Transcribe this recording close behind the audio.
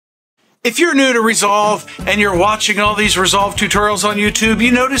If you're new to Resolve and you're watching all these Resolve tutorials on YouTube,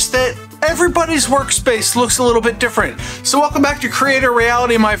 you notice that everybody's workspace looks a little bit different. So welcome back to Creator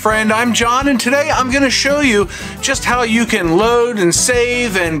Reality, my friend. I'm John, and today I'm going to show you just how you can load and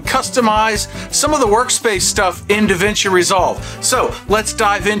save and customize some of the workspace stuff in Davinci Resolve. So let's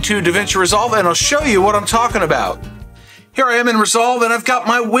dive into Davinci Resolve and I'll show you what I'm talking about. Here I am in Resolve and I've got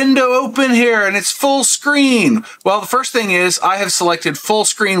my window open here and it's full screen. Well, the first thing is I have selected full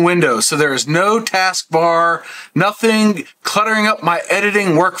screen window, so there is no taskbar, nothing cluttering up my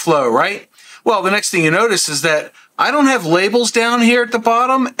editing workflow, right? Well, the next thing you notice is that I don't have labels down here at the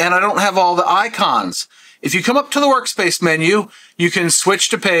bottom and I don't have all the icons. If you come up to the Workspace menu, you can switch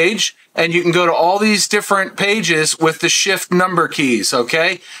to page and you can go to all these different pages with the shift number keys,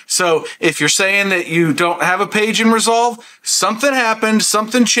 okay? So if you're saying that you don't have a page in Resolve, something happened,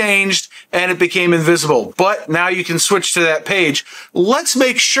 something changed, and it became invisible. But now you can switch to that page. Let's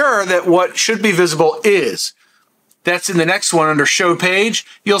make sure that what should be visible is. That's in the next one under Show Page.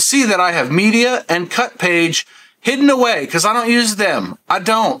 You'll see that I have Media and Cut Page hidden away because I don't use them. I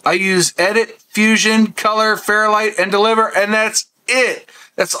don't. I use Edit, Fusion, Color, Fairlight, and Deliver, and that's it.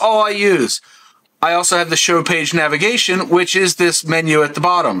 That's all I use. I also have the Show Page Navigation, which is this menu at the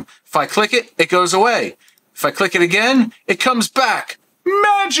bottom. If I click it, it goes away. If I click it again, it comes back.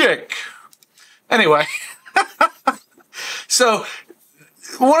 Magic! Anyway, so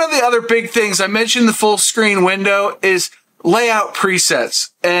one of the other big things, I mentioned the full screen window, is layout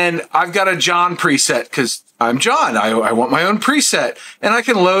presets. And I've got a John preset because I'm John. I want my own preset and I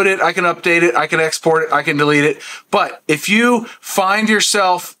can load it, I can update it, I can export it, I can delete it. But if you find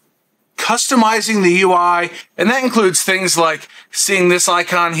yourself customizing the UI, and that includes things like seeing this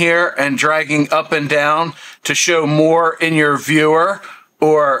icon here and dragging up and down to show more in your viewer,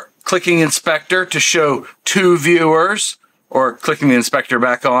 or clicking inspector to show two viewers, or clicking the inspector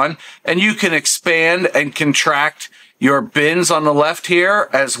back on, and you can expand and contract your bins on the left here,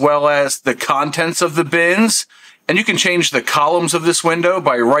 as well as the contents of the bins. And you can change the columns of this window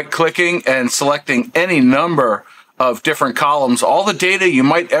by right-clicking and selecting any number of different columns, all the data you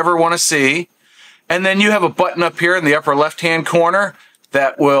might ever want to see. And then you have a button up here in the upper left-hand corner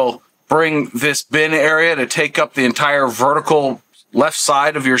that will bring this bin area to take up the entire vertical left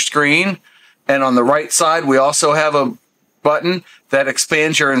side of your screen. And on the right side, we also have a button that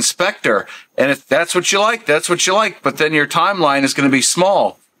expands your inspector. And if that's what you like, that's what you like. But then your timeline is going to be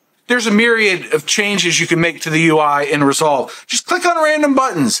small. There's a myriad of changes you can make to the UI in Resolve. Just click on random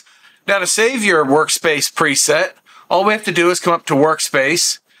buttons. Now to save your workspace preset, all we have to do is come up to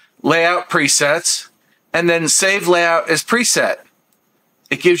Workspace, Layout Presets, and then Save Layout as Preset.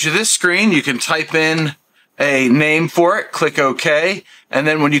 It gives you this screen. You can type in a name for it, click OK, and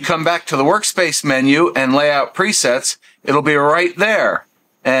then when you come back to the Workspace menu and Layout Presets, it'll be right there.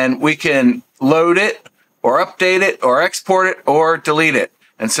 And we can load it, or update it, or export it, or delete it.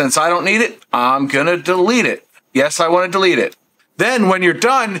 And since I don't need it, I'm gonna delete it. Yes, I want to delete it. Then when you're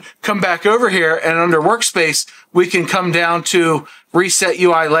done, come back over here, and under Workspace, we can come down to Reset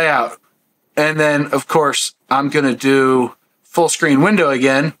UI Layout. And then, of course, I'm gonna do full screen window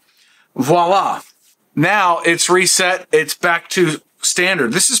again. Voila. Now it's reset, it's back to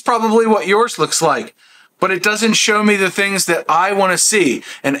standard. This is probably what yours looks like, but it doesn't show me the things that I want to see.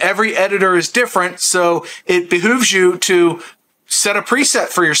 And every editor is different, so it behooves you to set a preset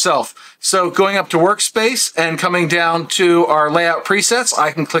for yourself. So going up to Workspace and coming down to our layout presets,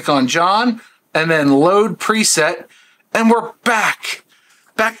 I can click on John and then load preset, and we're back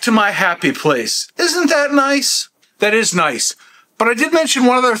to my happy place. Isn't that nice? That is nice. But I did mention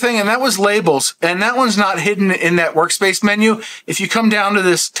one other thing, and that was labels, and that one's not hidden in that Workspace menu. If you come down to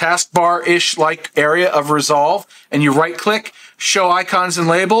this taskbar-ish like area of Resolve and you right-click, show icons and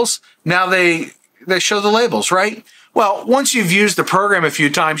labels, now they show the labels, right? Well, once you've used the program a few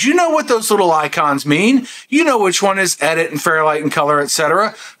times, you know what those little icons mean. You know which one is Edit and Fairlight and Color,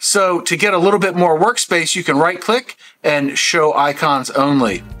 etc. So to get a little bit more workspace, you can right-click and show icons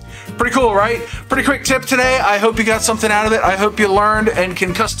only. Pretty cool, right? Pretty quick tip today. I hope you got something out of it. I hope you learned and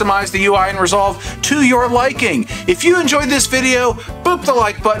can customize the UI in Resolve to your liking. If you enjoyed this video, boop the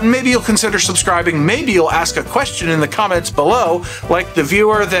like button. Maybe you'll consider subscribing. Maybe you'll ask a question in the comments below, like the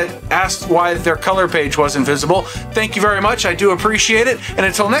viewer that asked why their color page wasn't visible. Thank you very much. I do appreciate it. And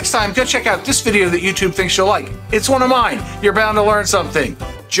until next time, go check out this video that YouTube thinks you'll like. It's one of mine. You're bound to learn something.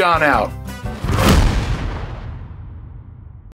 John out.